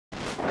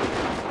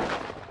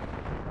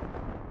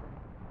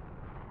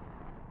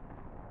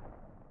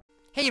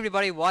Hey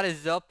everybody, what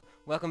is up?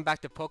 Welcome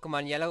back to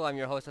Pokemon Yellow. I'm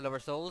your host,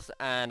 AloversSouls,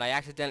 and I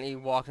accidentally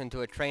walked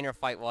into a trainer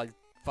fight while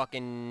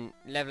fucking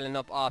leveling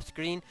up off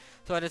screen.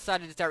 So I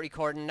decided to start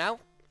recording now.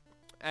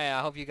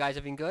 I hope you guys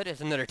have been good.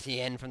 It's another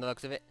TN from the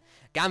looks of it.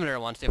 Gambler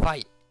wants to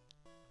fight.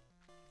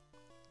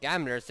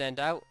 Gambler sent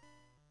out.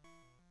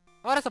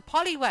 Oh, that's a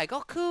Poliwag.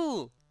 Oh,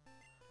 cool.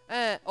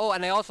 Oh,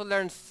 and I also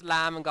learned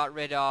Slam and got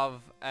rid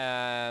of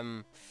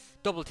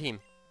Double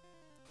Team.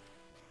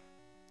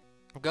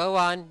 Go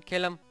on,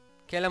 kill him.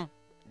 Kill him.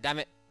 Damn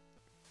it.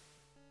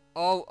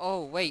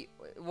 Oh, wait.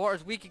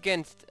 Water's weak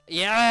against...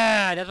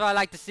 Yeah, that's what I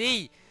like to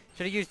see.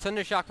 Should have used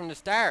Thunder Shock from the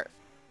start.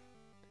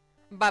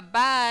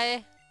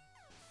 Bye-bye,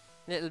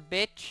 little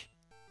bitch.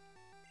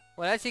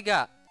 What else you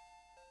got?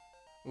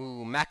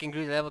 Ooh, Mac and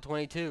Grew level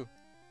 22.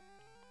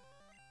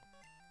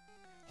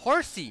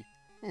 Horsey.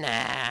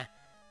 Nah.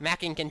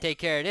 Mackin can take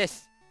care of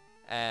this.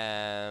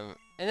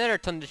 Another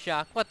Thunder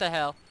Shock. What the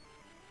hell?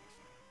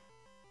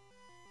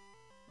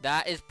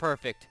 That is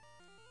perfect.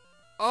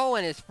 Oh,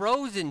 and it's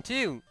frozen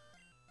too.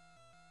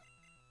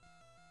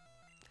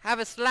 Have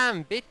a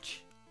slam, bitch.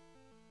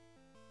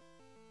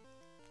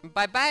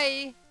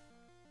 Bye-bye.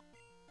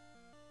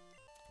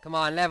 Come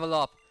on, level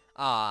up.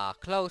 Ah,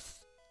 close.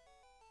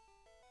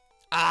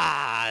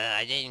 Ah,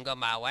 I didn't go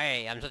my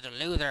way. I'm such a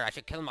loser. I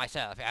should kill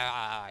myself.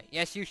 Ah,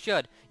 yes, you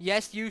should.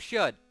 Yes, you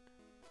should.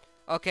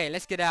 Okay,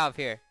 let's get out of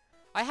here.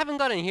 I haven't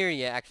gotten here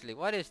yet, actually.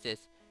 What is this?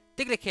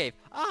 Diglett Cave.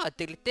 Ah,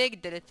 Diglett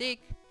Dig, Diglett Dig.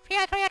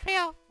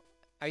 Trio.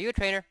 Are you a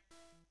trainer?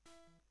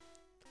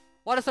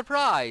 What a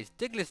surprise!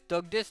 Diglett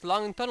dug this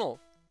long tunnel.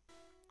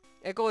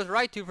 It goes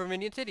right to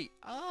Vermilion City.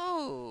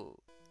 Oh,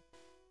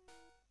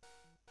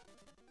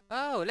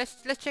 let's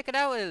check it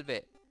out a little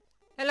bit.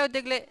 Hello,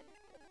 Diglett.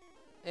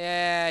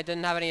 Yeah, it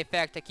doesn't have any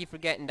effect. I keep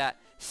forgetting that.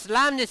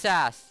 Slam this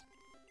ass.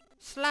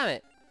 Slam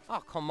it.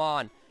 Oh, come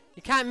on.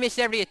 You can't miss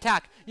every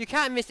attack. You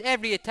can't miss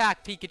every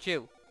attack,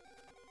 Pikachu.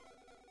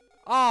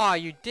 Oh,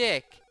 you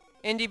dick.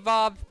 Indie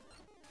Bob,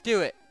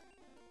 do it.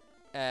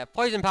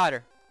 Poison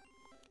powder.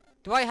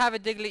 Do I have a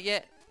Diglett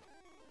yet?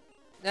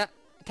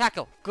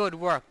 Tackle. Good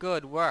work,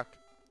 good work.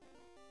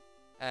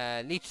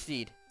 Leech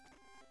Seed.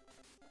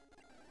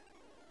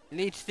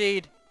 Leech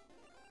Seed.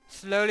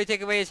 Slowly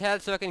take away his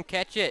health so I can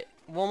catch it.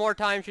 One more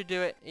time should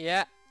do it.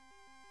 Yeah.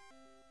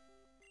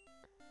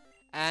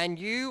 And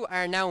you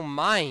are now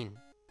mine.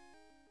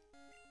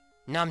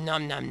 Nom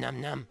nom nom nom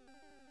nom.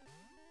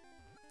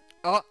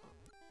 Oh.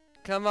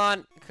 Come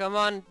on. Come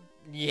on.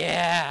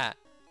 Yeah.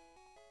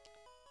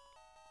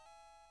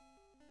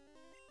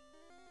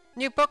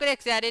 New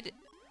Pokedex added.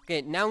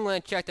 Okay, now I'm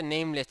going to check the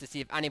name list to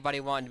see if anybody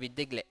wanted to be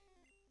Diglett.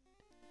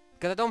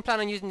 Because I don't plan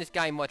on using this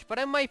guy much, but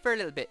I might for a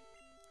little bit.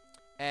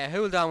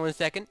 Hold on 1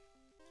 second.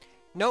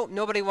 No,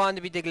 nobody wanted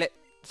to be Diglett.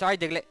 Sorry,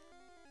 Diglett.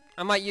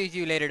 I might use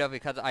you later though,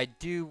 because I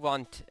do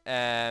want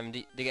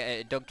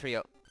the Dug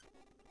Trio.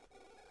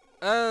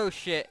 Oh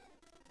shit.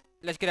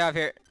 Let's get out of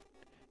here.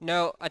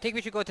 No, I think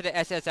we should go to the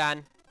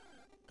SSN.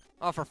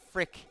 Oh, for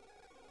frick.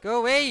 Go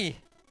away!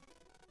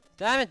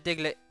 Damn it,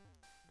 Diglett.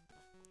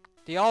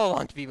 They all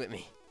want to be with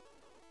me.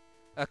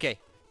 Okay,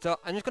 so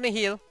I'm just gonna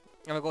heal.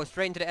 I'm gonna go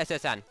straight into the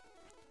SSN.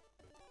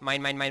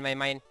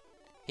 Mine.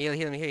 Heal.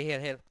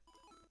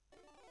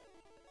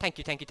 Thank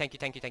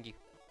you.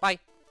 Bye.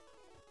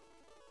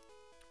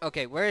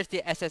 Okay, where is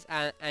the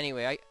SSN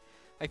anyway?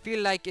 I feel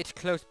like it's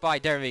close by.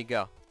 There we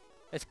go.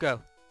 Let's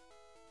go.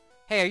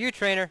 Hey, are you a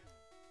trainer?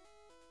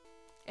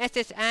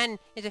 SSN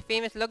is a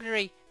famous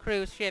luxury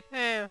cruise ship.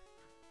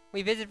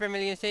 We visit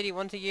Vermilion City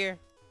once a year.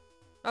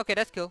 Okay,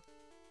 that's cool.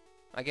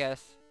 I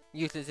guess.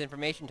 Useless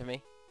information to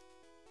me.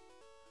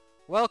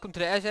 Welcome to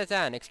the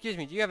SSN. Excuse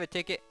me, do you have a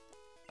ticket?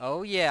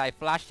 Oh yeah, I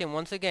flashed him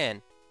once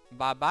again.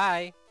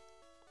 Bye-bye.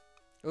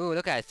 Ooh,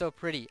 look at it. It's so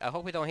pretty. I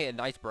hope we don't hit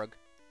an iceberg.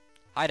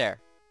 Hi there.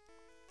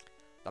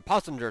 The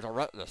passengers are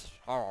restless.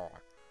 Oh,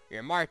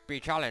 you might be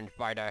challenged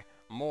by the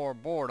more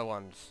bored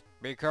ones.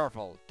 Be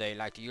careful. They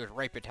like to use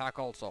rape attack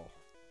also.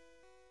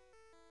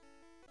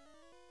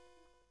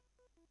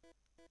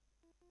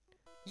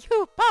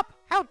 You pup!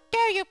 How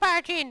dare you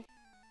barge in!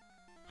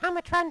 I'm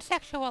a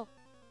transsexual.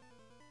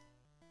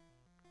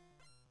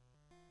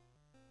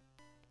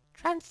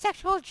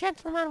 Transsexual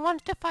gentleman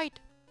wants to fight.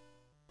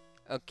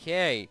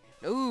 Okay.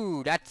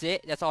 Ooh, that's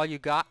it. That's all you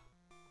got.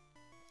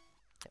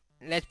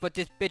 Let's put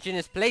this bitch in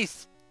his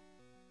place.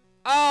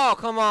 Oh,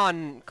 come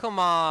on. Come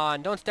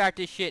on. Don't start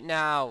this shit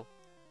now.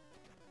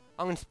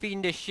 I'm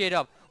speeding this shit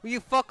up. Will you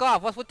fuck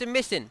off? What's with the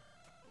missing?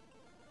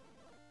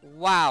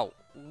 Wow.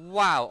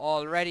 Wow.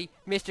 Already?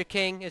 Mr.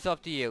 King, it's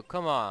up to you.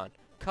 Come on.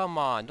 Come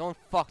on. Don't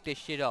fuck this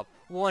shit up.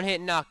 One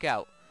hit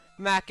knockout.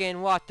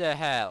 Mackin, what the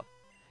hell?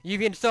 You've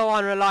been so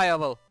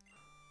unreliable.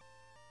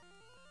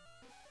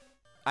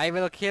 I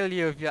will kill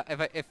you if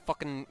I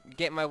fucking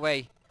get in my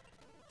way.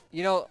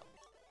 You know,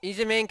 he's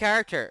the main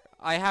character.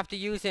 I have to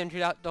use him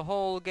throughout the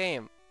whole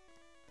game.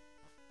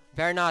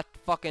 Better not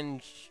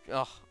fucking...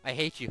 Ugh, I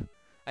hate you.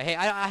 I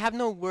have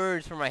no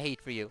words for my hate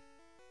for you.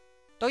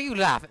 Don't you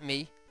laugh at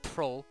me,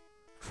 troll.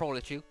 Troll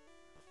at you.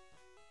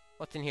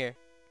 What's in here?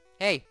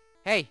 Hey,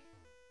 hey.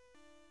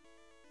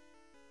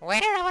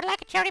 Waiter, I would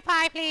like a cherry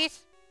pie, please.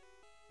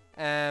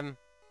 I'm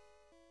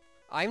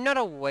not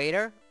a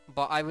waiter,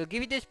 but I will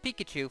give you this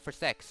Pikachu for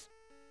sex.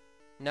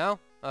 No?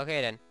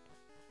 Okay then.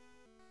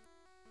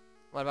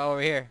 What about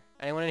over here?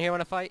 Anyone in here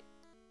want to fight?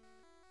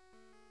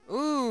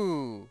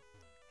 Ooh!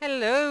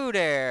 Hello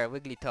there,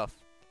 Wigglytuff.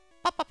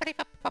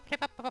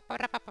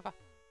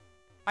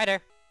 Hi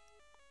there.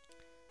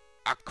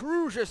 A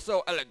cruise is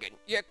so elegant,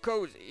 yet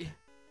cozy.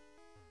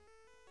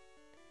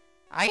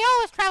 I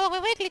always travel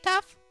with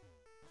Wigglytuff.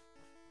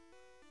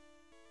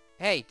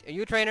 Hey, are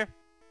you a trainer?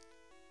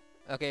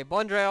 Okay,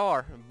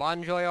 bonjour.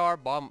 Bonjour.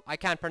 I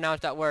can't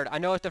pronounce that word. I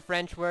know it's a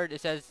French word.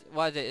 It says,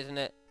 what is it, isn't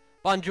it?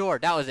 Bonjour,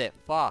 that was it.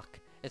 Fuck.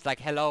 It's like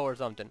hello or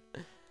something.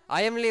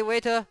 I am the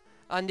waiter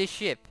on this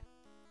ship.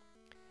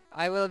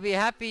 I will be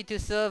happy to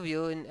serve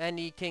you in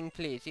anything,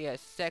 please.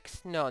 Yes,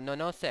 sex.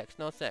 No sex.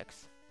 No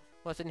sex.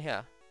 What's in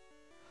here?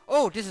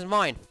 Oh, this is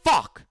mine.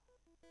 Fuck!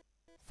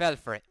 Fell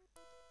for it.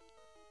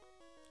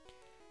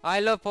 I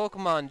love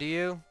Pokemon, do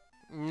you?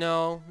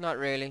 No, not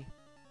really.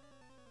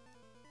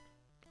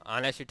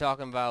 Unless you're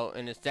talking about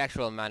in a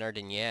sexual manner,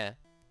 then yeah.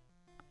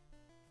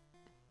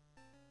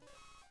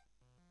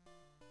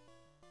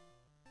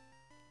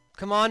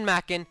 Come on,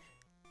 Mackin.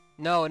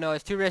 No,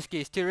 it's too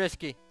risky, it's too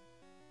risky.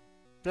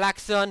 Black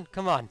Sun,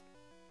 come on.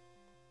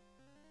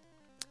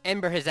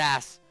 Ember his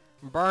ass.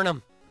 Burn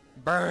him.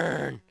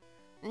 Burn.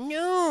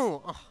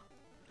 No! Oh.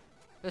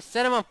 Just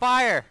set him on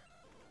fire.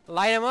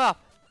 Light him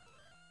up.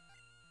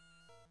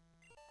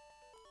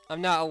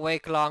 I'm not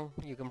awake long.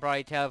 You can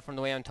probably tell from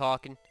the way I'm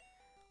talking.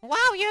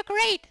 Wow, you're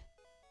great.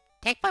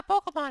 Take my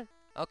Pokemon.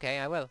 Okay,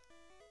 I will.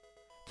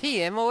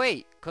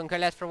 TMO8. Couldn't care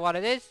less for what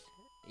it is.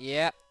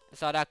 Yep,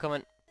 saw that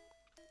coming.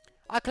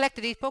 I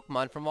collected these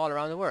Pokemon from all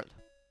around the world.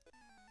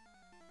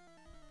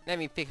 Let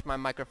me fix my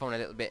microphone a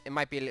little bit. It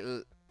might be a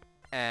little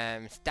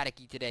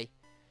staticky today.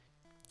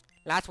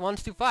 Last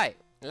one's to fight.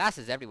 Last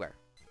is everywhere.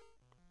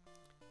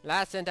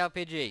 Last sent out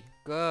Pidgey.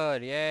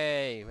 Good,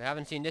 yay. We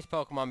haven't seen this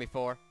Pokemon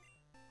before.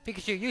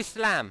 Pikachu, you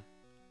slam.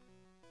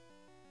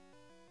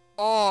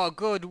 Oh,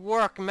 good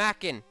work,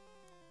 Mackin.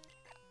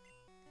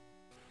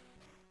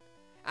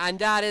 And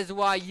that is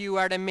why you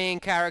are the main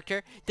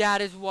character.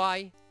 That is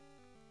why.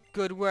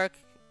 Good work.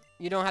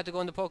 You don't have to go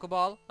in the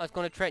Pokeball. I was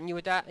going to threaten you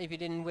with that if you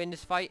didn't win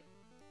this fight.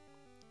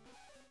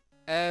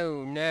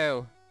 Oh,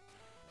 no.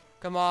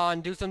 Come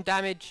on, do some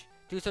damage.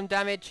 Do some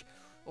damage.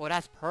 Oh,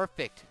 that's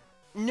perfect.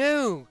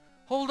 No!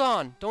 Hold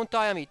on. Don't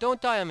die on me.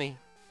 Don't die on me.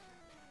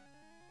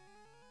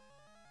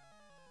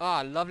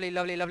 Ah, lovely,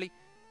 lovely, lovely.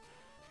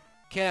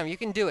 Kill him. You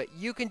can do it.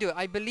 You can do it.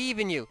 I believe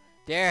in you.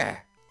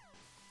 There.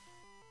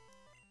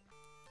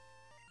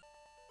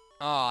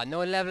 Ah,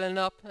 no leveling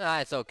up?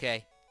 Ah, it's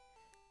okay.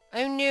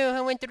 Oh no,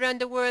 I went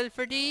around the world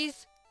for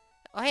these.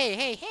 Oh,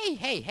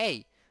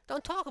 hey.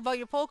 Don't talk about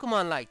your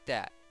Pokemon like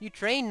that. You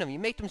train them. You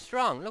make them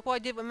strong. Look what I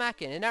did with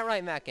Mackin. Isn't that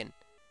right, Mackin?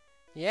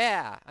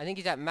 Yeah, I think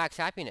he's at max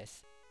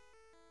happiness.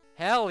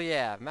 Hell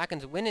yeah,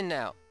 Mackin's winning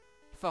now.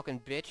 You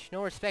fucking bitch.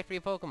 No respect for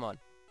your Pokemon.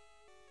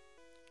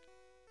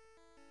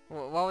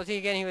 What was he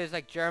again? He was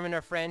like German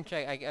or French?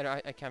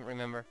 I can't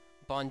remember.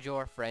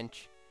 Bonjour,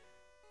 French.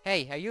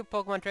 Hey, are you a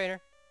Pokemon trainer?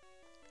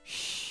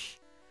 Shh.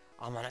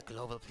 I'm on a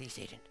global police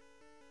agent.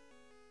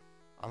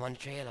 I'm on the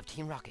trail of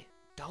Team Rocket.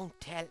 Don't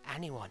tell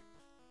anyone.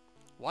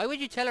 Why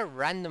would you tell a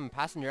random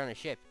passenger on a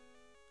ship?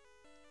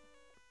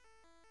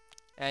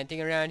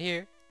 Anything around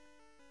here?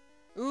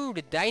 Ooh,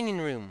 the dining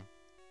room.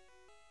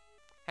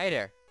 Hey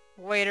there.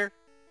 Waiter.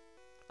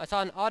 I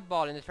saw an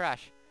oddball in the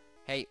trash.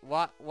 Hey,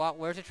 what?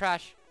 Where's the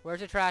trash?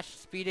 Where's the trash?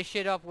 Speed this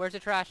shit up. Where's the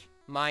trash?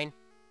 Mine.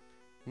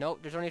 Nope,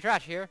 there's only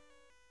trash here.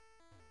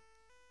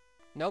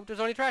 Nope,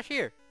 there's only trash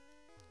here.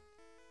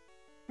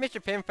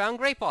 Mr. Pim found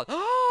Great Ball.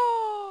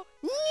 Oh!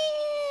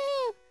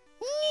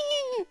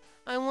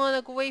 I want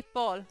a Great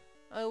Ball.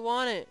 I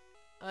want it.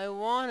 I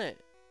want it.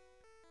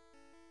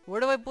 Where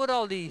do I put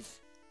all these?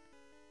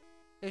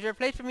 Is there a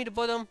place for me to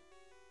put them?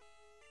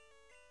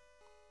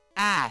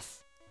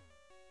 Ass!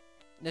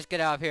 Let's get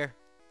out of here.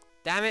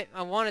 Damn it,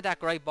 I wanted that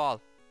Great Ball.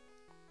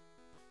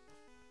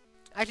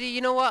 Actually,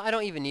 you know what? I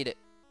don't even need it.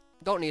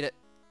 Don't need it.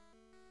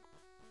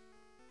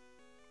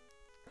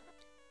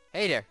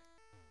 Hey there.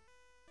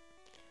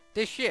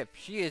 This ship,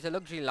 she is a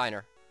luxury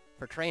liner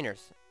for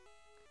trainers.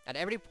 At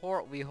every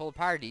port we hold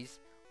parties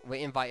with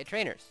invited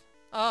trainers.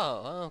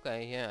 Oh,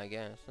 okay, yeah, I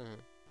guess.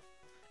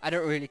 I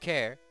don't really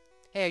care.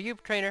 Hey, are you a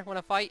trainer?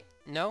 Wanna fight?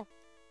 No?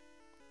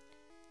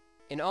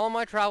 In all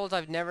my travels,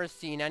 I've never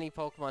seen any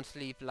Pokemon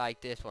sleep like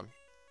this one.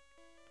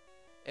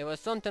 It was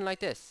something like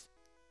this.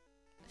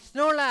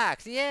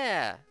 Snorlax,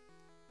 yeah!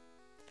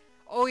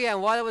 Oh yeah,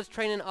 and while I was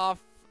training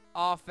off,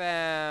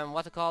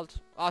 what's it called?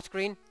 Off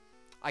screen,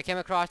 I came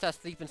across that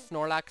sleeping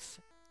Snorlax.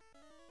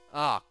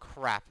 Oh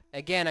crap.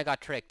 Again I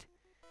got tricked.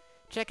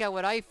 Check out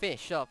what I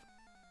fished up.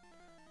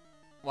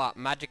 What,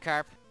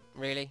 Magikarp?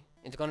 Really?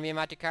 Is it gonna be a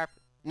Magikarp?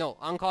 No,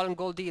 I'm calling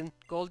Goldeen.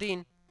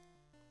 Goldeen.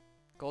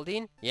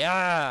 Goldeen?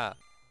 Yeah!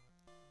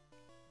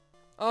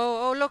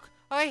 Oh look!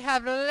 I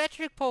have an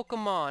electric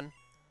Pokemon!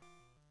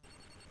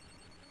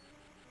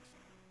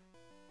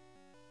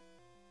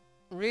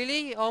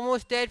 Really?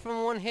 Almost dead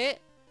from one hit?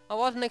 I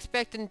wasn't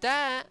expecting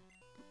that.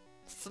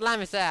 Slam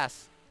his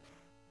ass.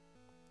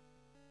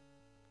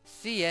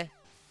 See ya.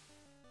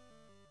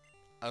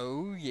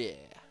 Oh yeah.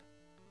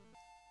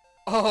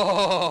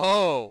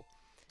 Oh!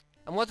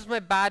 And what does my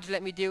badge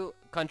let me do?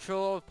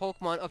 Control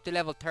Pokemon up to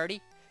level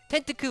 30?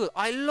 Tentacool!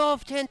 I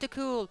love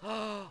Tentacool!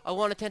 I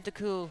want a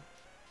Tentacool.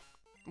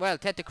 Well,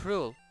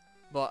 Tentacruel.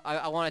 But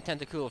I want a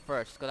Tentacool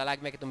first, because I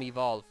like making them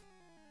evolve.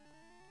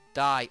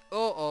 Die.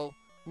 Uh-oh.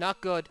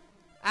 Not good.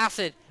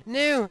 Acid.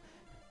 No!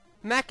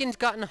 Mackin's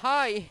gotten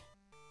high.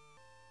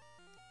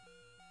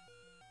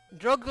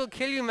 Drugs will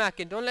kill you,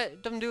 Mackin. Don't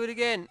let them do it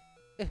again.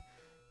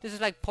 This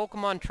is like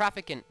Pokemon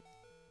trafficking.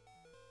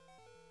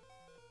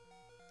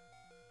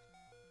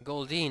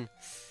 Goldeen.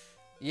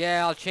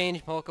 Yeah, I'll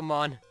change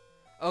Pokemon.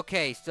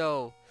 Okay,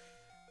 so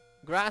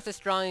grass is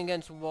strong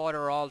against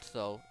water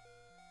also.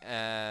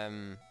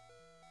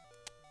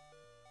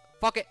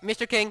 Fuck it,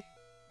 Mr. King.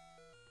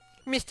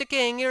 Mr.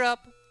 King, you're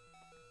up.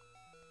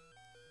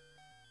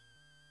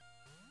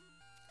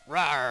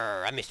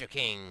 Rawr, I'm Mr.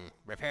 King.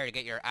 Prepare to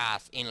get your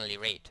ass anally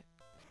raped.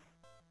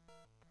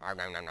 No,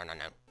 no, no, no,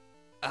 no.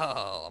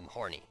 Oh, I'm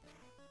horny.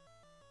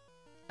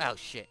 Oh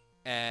shit.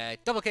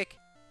 Double kick.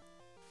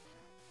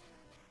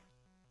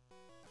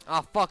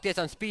 Oh fuck this,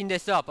 I'm speeding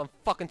this up. I'm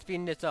fucking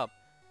speeding this up.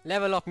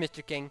 Level up,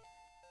 Mr. King.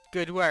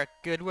 Good work,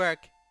 good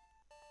work.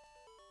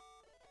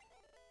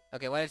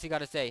 Okay, what else you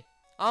gotta say?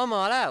 I'm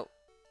all out.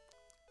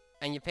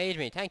 And you paid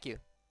me, thank you.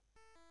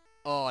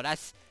 Oh,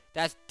 that's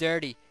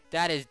dirty.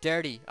 That is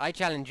dirty. I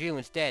challenge you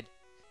instead.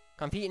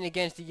 Competing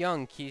against the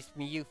young keeps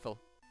me youthful.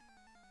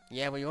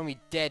 Yeah, well, you won't be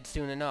dead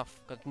soon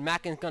enough. Because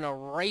Mackin's gonna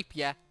rape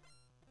ya.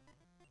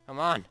 Come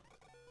on.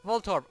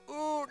 Voltorb.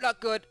 Ooh, not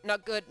good,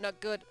 not good, not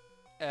good.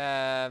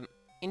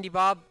 Indie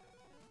Bob,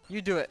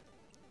 you do it.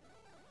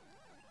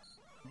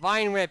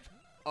 Vine Whip.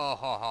 Oh,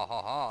 ha, ha,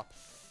 ha, ha.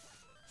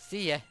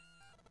 See ya.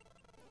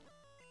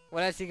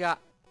 What else you got?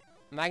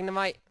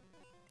 Magnemite.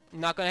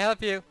 Not gonna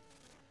help you.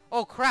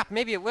 Oh, crap,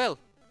 maybe it will.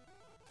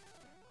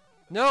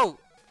 No!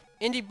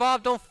 Indie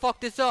Bob, don't fuck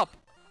this up.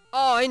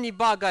 Oh, Indie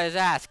Bob got his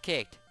ass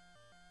kicked.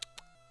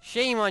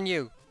 Shame on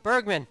you.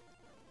 Bergman.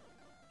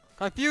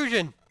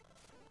 Confusion.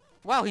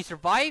 Wow, he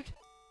survived?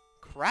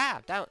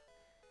 Crap,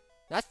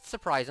 that's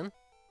surprising.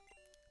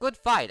 Good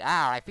fight.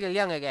 Ah, I feel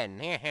young again.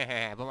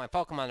 But my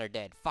Pokemon are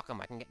dead. Fuck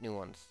them, I can get new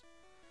ones.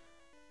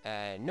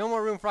 No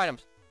more room for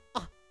items.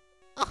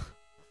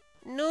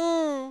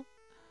 No.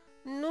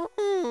 No.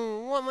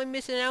 What am I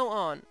missing out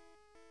on?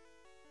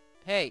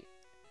 Hey.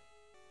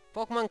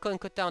 Pokemon can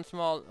cut down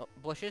small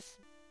bushes.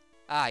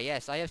 Ah,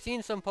 yes. I have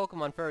seen some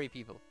Pokemon furry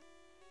people.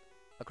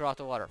 Across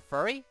the water.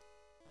 Furry?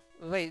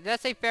 Wait, did that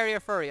say fairy or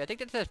furry? I think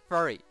that says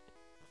furry.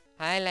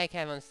 I like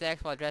having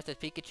sex while dressed as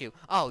Pikachu.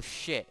 Oh,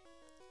 shit.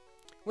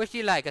 Which do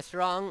you like, a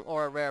strong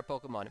or a rare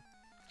Pokemon?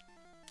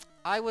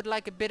 I would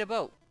like a bit of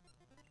both.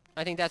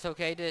 I think that's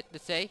okay to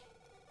say.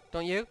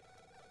 Don't you?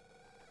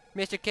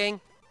 Mr. King?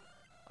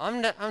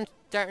 I'm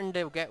starting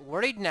to get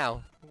worried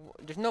now.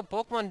 There's no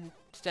Pokemon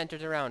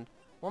centers around.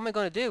 What am I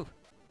gonna do?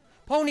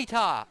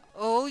 Ponyta!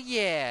 Oh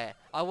yeah!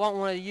 I want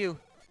one of you.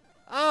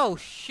 Oh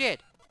shit!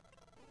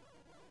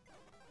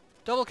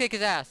 Double kick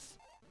his ass.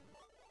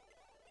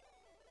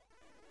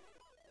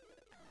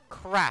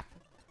 Crap.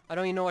 I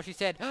don't even know what she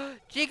said.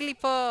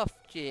 Jigglypuff!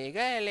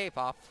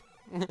 Jigglypuff.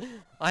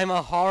 I'm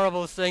a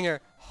horrible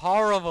singer.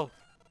 Horrible.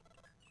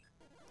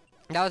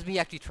 That was me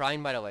actually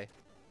trying, by the way.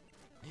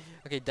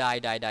 Okay, die.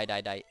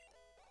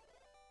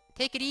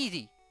 Take it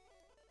easy.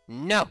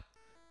 No!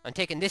 I'm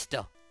taking this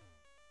though.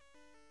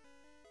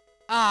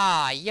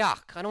 Ah,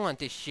 yuck. I don't want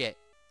this shit.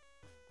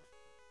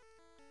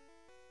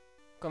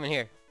 Come in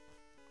here.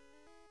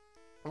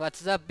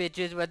 What's up,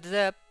 bitches? What's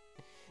up?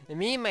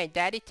 Me and my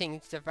daddy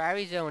think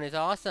Safari Zone is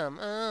awesome.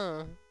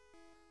 Oh.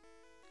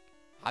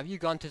 Have you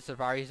gone to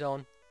Safari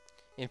Zone?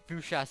 In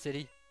Fuchsia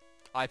City?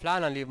 I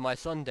plan on leaving my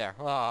son there.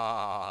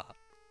 Ah.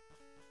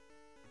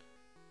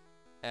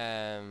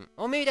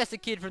 Oh, maybe that's the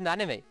kid from the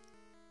anime.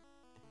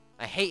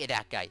 I hated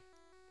that guy.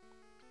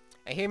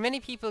 I hear many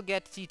people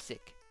get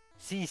seasick.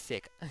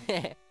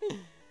 The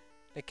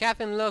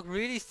captain looked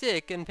really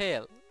sick and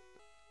pale.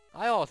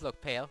 I always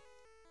look pale.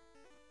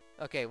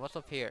 Okay, what's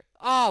up here?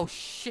 Oh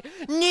shit!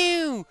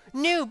 No!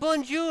 No!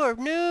 Bonjour!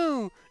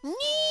 No! No!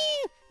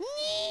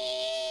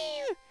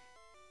 No!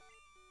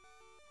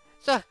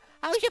 So,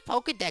 how's your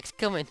Pokedex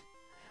coming?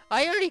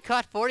 I already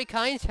caught 40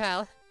 kinds,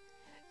 pal.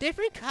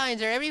 Different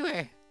kinds are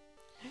everywhere.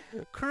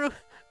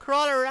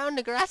 Crawl around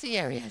the grassy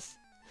areas.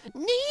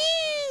 No!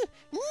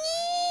 No!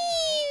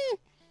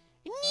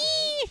 No!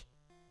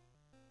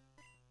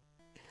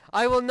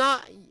 I will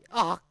not...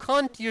 Oh,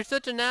 cunt, you're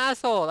such an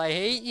asshole. I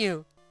hate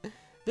you.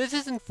 This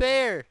isn't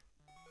fair.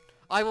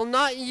 I will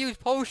not use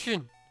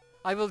potion.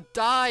 I will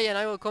die and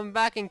I will come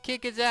back and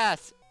kick his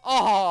ass.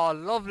 Oh,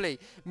 lovely.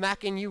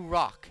 Mackin, you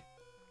rock.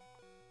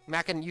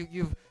 Mackin,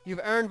 you've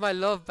earned my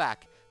love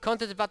back.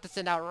 Cunt is about to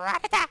send out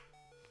Rattata.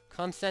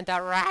 Cunt sent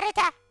out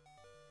Rattata.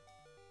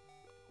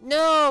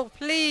 No,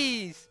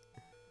 please.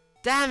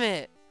 Damn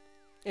it.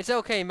 It's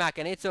okay,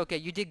 Mackin. It's okay.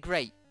 You did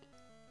great.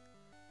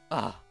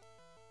 Ah.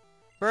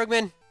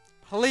 Bergman,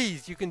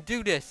 please, you can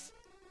do this.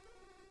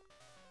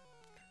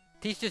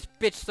 Teach this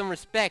bitch some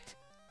respect.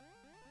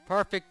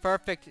 Perfect,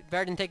 perfect.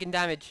 Better than taking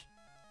damage.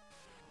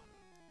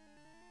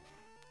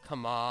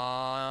 Come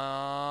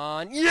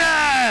on.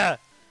 Yeah!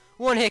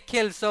 One hit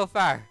kill so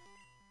far.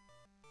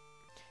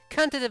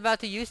 Cunt is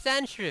about to use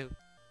Sandshrew.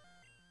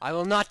 I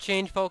will not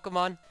change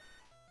Pokemon.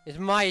 It's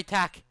my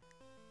attack.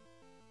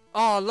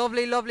 Oh,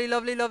 lovely, lovely,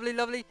 lovely, lovely,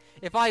 lovely.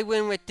 If I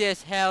win with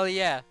this, hell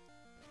yeah.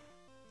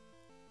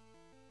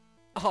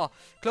 Oh,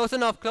 close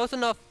enough, close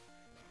enough.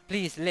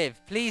 Please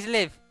live, please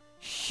live.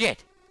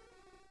 Shit.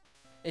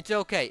 It's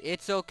okay,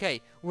 it's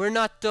okay. We're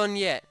not done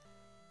yet.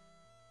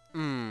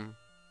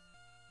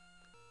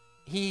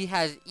 He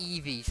has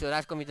Eevee, so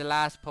that's gonna be the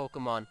last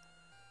Pokemon.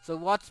 So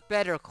what's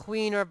better,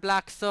 Queen or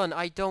Black Sun?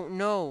 I don't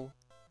know.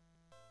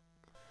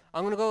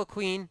 I'm gonna go with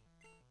Queen.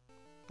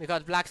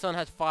 Because Black Sun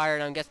has fire,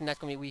 and I'm guessing that's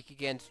gonna be weak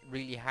against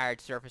really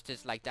hard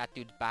surfaces like that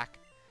dude's back.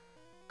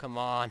 Come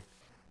on.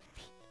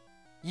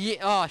 Yeah,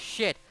 oh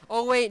shit.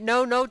 Oh wait,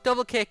 no, no,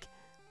 double kick.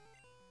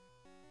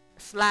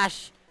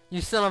 Slash,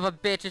 you son of a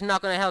bitch, is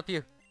not gonna help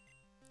you.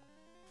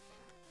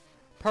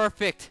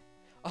 Perfect.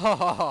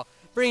 Oh,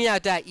 bring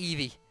out that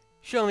Eevee.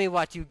 Show me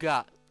what you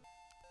got.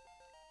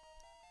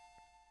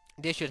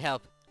 This should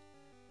help.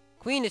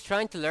 Queen is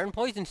trying to learn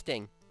Poison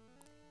Sting.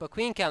 But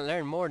Queen can't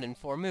learn more than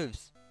 4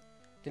 moves.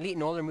 Delete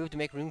an older move to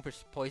make room for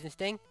Poison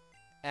Sting.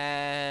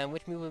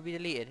 Which move will be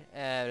deleted?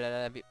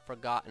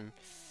 Forgotten.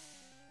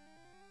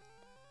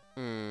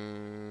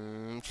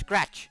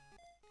 Scratch.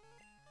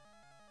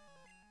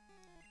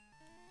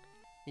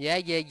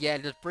 Yeah.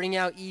 Just bring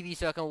out Eevee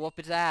so I can whoop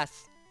his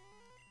ass.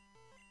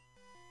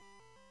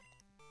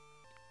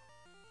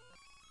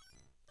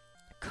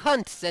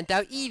 Cunt sent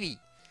out Eevee.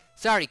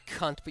 Sorry,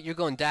 cunt, but you're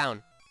going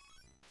down.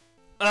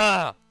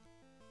 Ugh.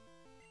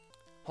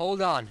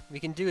 Hold on, we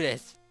can do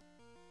this.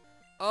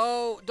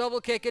 Oh, double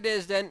kick it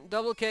is then.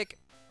 Double kick.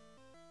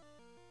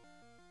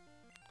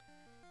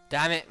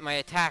 Damn it, my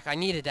attack. I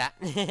needed that.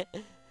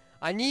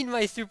 I need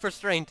my super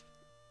strength.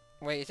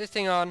 Wait, is this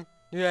thing on?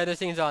 Yeah, this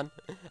thing's on.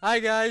 Hi,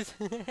 guys.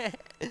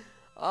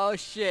 Oh,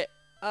 shit.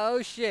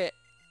 Oh, shit.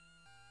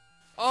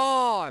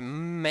 Oh,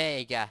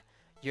 mega.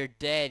 You're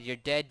dead. You're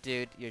dead,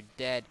 dude. You're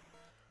dead.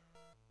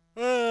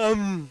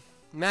 Man,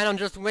 I'm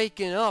just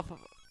waking up.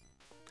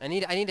 I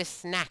need a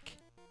snack.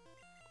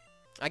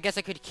 I guess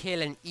I could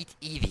kill and eat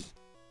Eevee.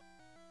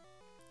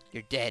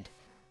 You're dead.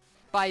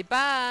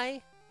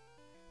 Bye-bye.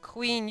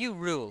 Queen, you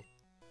rule.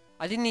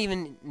 I didn't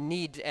even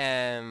need,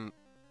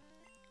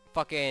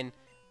 fucking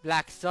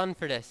Black Sun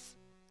for this.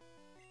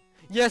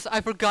 Yes, I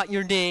forgot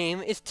your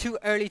name. It's too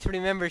early to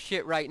remember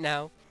shit right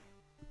now.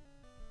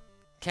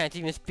 Can't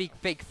even speak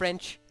fake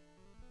French.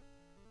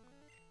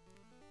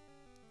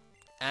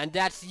 And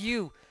that's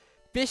you.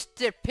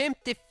 Mr.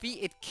 Pimp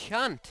defeated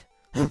cunt.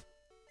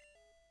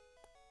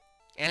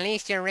 At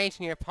least you're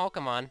raging your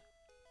Pokemon.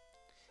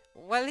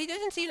 Well, he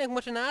doesn't seem like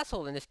much an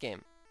asshole in this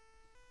game.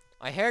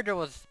 I heard there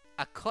was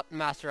a cut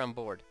master on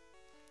board.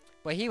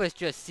 But he was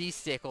just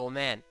seasick, old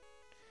man.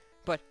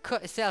 But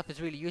cut itself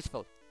is really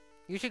useful.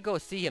 You should go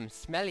see him,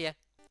 smell ya.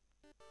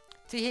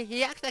 See,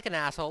 he acts like an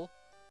asshole,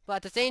 but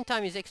at the same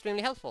time he's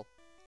extremely helpful.